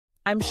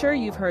I'm sure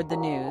you've heard the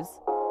news.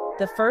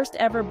 The first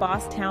ever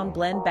Bosstown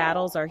Blend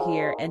Battles are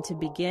here, and to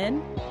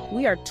begin,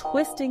 we are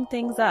twisting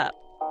things up.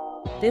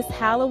 This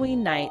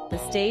Halloween night, the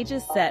stage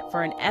is set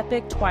for an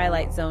epic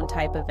Twilight Zone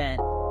type event.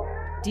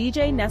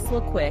 DJ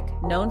Nestle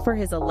Quik, known for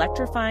his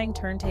electrifying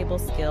turntable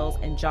skills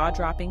and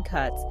jaw-dropping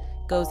cuts,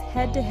 goes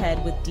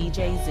head-to-head with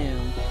DJ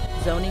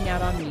Z.O.O.M, zoning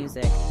out on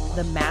music,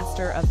 the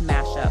master of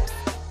mashups.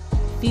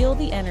 Feel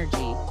the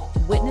energy,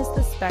 witness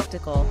the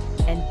spectacle,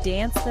 and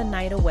dance the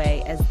night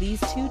away as these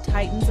two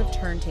titans of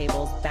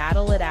turntables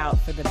battle it out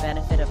for the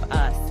benefit of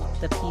us,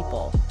 the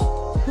people.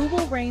 Who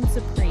will reign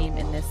supreme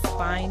in this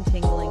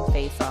spine-tingling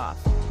face-off?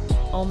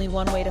 Only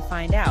one way to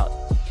find out.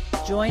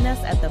 Join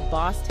us at the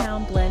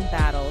Bosstown Blend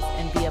Battles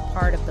and be a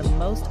part of the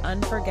most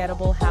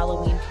unforgettable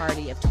Halloween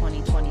party of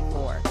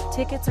 2024.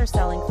 Tickets are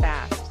selling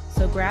fast,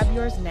 so grab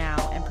yours now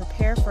and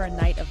prepare for a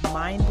night of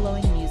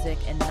mind-blowing music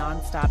and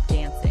non-stop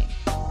dancing.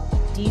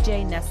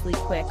 DJ Nestle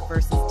Quik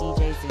versus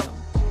DJ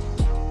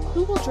Z.O.O.M.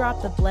 Who will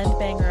drop the blend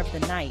banger of the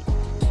night?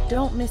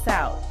 Don't miss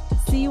out.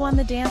 See you on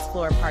the dance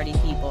floor, party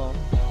people.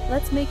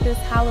 Let's make this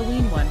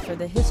Halloween one for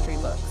the history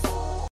books.